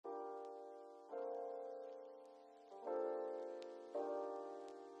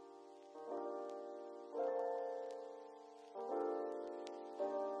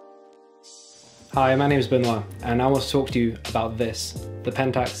Hi, my name is Benoit, and I want to talk to you about this, the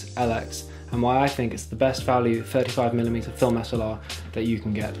Pentax LX, and why I think it's the best value 35mm film SLR that you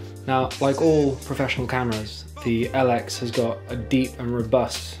can get. Now, like all professional cameras, the LX has got a deep and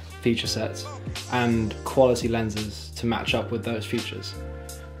robust feature set and quality lenses to match up with those features.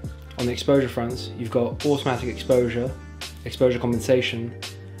 On the exposure front, you've got automatic exposure, exposure compensation,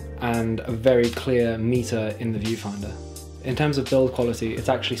 and a very clear meter in the viewfinder. In terms of build quality, it's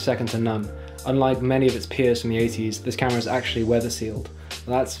actually second to none. Unlike many of its peers from the 80s, this camera is actually weather sealed.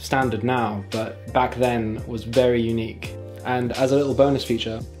 That's standard now, but back then was very unique. And as a little bonus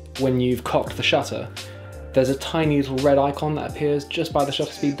feature, when you've cocked the shutter, there's a tiny little red icon that appears just by the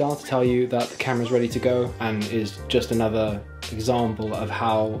shutter speed dial to tell you that the camera's ready to go, and is just another example of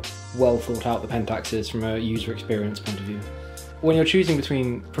how well thought out the Pentax is from a user experience point of view. When you're choosing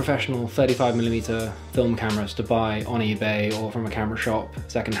between professional 35mm film cameras to buy on eBay or from a camera shop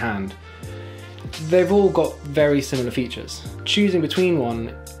second-hand, they've all got very similar features. Choosing between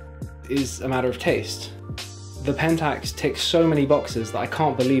one is a matter of taste. The Pentax ticks so many boxes that I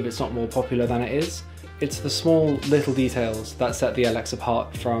can't believe it's not more popular than it is. It's the small little details that set the LX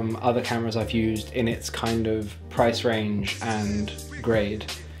apart from other cameras I've used in its kind of price range and grade.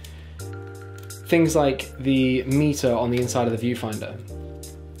 Things like the meter on the inside of the viewfinder.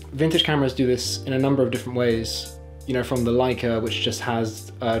 Vintage cameras do this in a number of different ways. You know, from the Leica, which just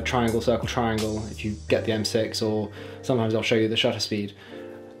has a triangle, circle, triangle if you get the M6, or sometimes I'll show you the shutter speed.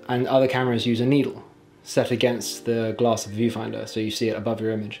 And other cameras use a needle set against the glass of the viewfinder, so you see it above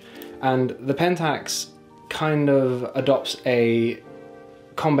your image. And the Pentax kind of adopts a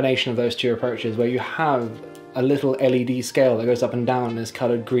combination of those two approaches, where you have a little LED scale that goes up and down and is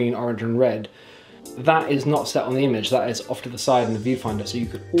coloured green, orange and red. That is not set on the image, that is off to the side in the viewfinder, so you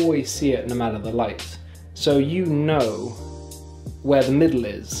could always see it no matter the light. So you know where the middle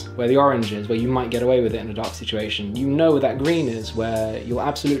is, where the orange is, where you might get away with it in a dark situation. You know where that green is, where you'll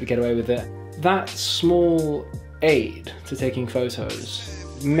absolutely get away with it. That small aid to taking photos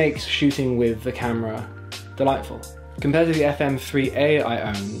makes shooting with the camera delightful. Compared to the FM3A I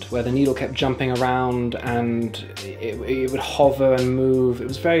owned, where the needle kept jumping around and it would hover and move, it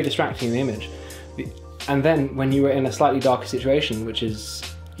was very distracting in the image. And then when you were in a slightly darker situation, which is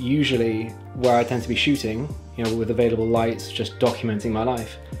usually where I tend to be shooting, you know, with available lights, just documenting my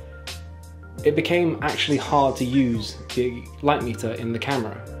life, it became actually hard to use the light meter in the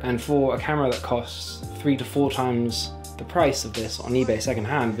camera. And for a camera that costs 3 to 4 times the price of this on eBay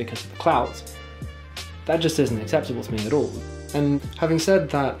secondhand because of the clout, that just isn't acceptable to me at all. And having said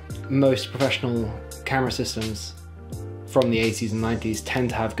that, most professional camera systems from the 80s and 90s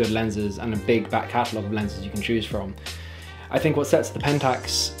tend to have good lenses and a big back catalogue of lenses you can choose from. I think what sets the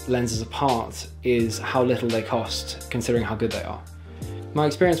Pentax lenses apart is how little they cost, considering how good they are. My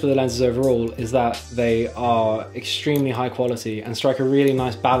experience with the lenses overall is that they are extremely high quality and strike a really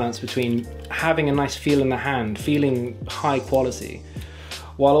nice balance between having a nice feel in the hand, feeling high quality,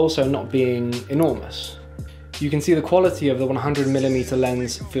 while also not being enormous. You can see the quality of the 100mm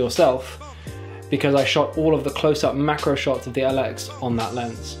lens for yourself because I shot all of the close-up macro shots of the LX on that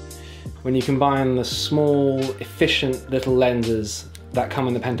lens. When you combine the small, efficient little lenses that come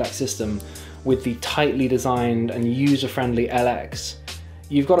in the Pentax system with the tightly designed and user-friendly LX,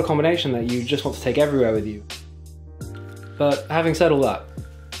 you've got a combination that you just want to take everywhere with you. But having said all that,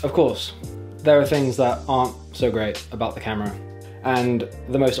 of course, there are things that aren't so great about the camera. And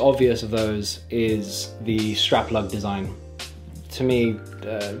the most obvious of those is the strap lug design. To me,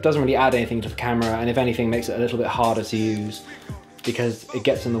 it doesn't really add anything to the camera, and if anything makes it a little bit harder to use because it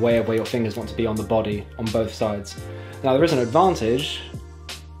gets in the way of where your fingers want to be on the body on both sides. Now there is an advantage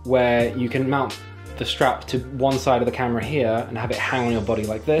where you can mount the strap to one side of the camera here and have it hang on your body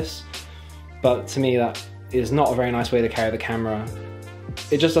like this, but to me that is not a very nice way to carry the camera.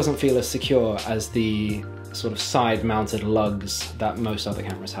 It just doesn't feel as secure as the sort of side-mounted lugs that most other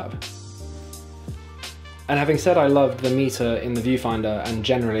cameras have. And having said I loved the meter in the viewfinder and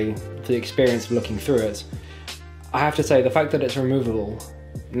generally the experience of looking through it, I have to say the fact that it's removable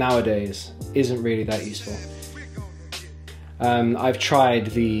nowadays isn't really that useful. I've tried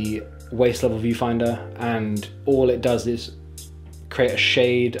the waist level viewfinder and all it does is create a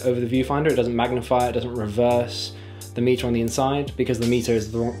shade over the viewfinder. It doesn't magnify, it doesn't reverse the meter on the inside because the meter is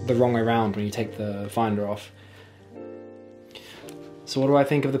the wrong way around when you take the finder off. So what do I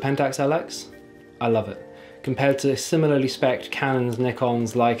think of the Pentax LX? I love it. Compared to similarly spec'd Canons,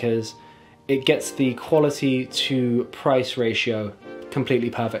 Nikons, Leicas, it gets the quality to price ratio completely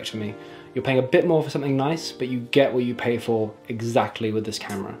perfect for me. You're paying a bit more for something nice, but you get what you pay for exactly with this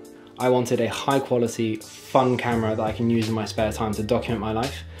camera. I wanted a high quality, fun camera that I can use in my spare time to document my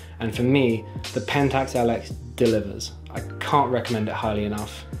life. And for me, the Pentax LX delivers. I can't recommend it highly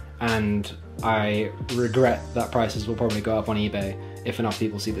enough, and I regret that prices will probably go up on eBay if enough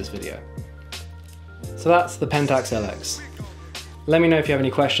people see this video. So that's the Pentax LX. Let me know if you have any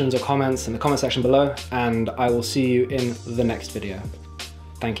questions or comments in the comment section below, and I will see you in the next video.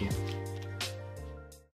 Thank you.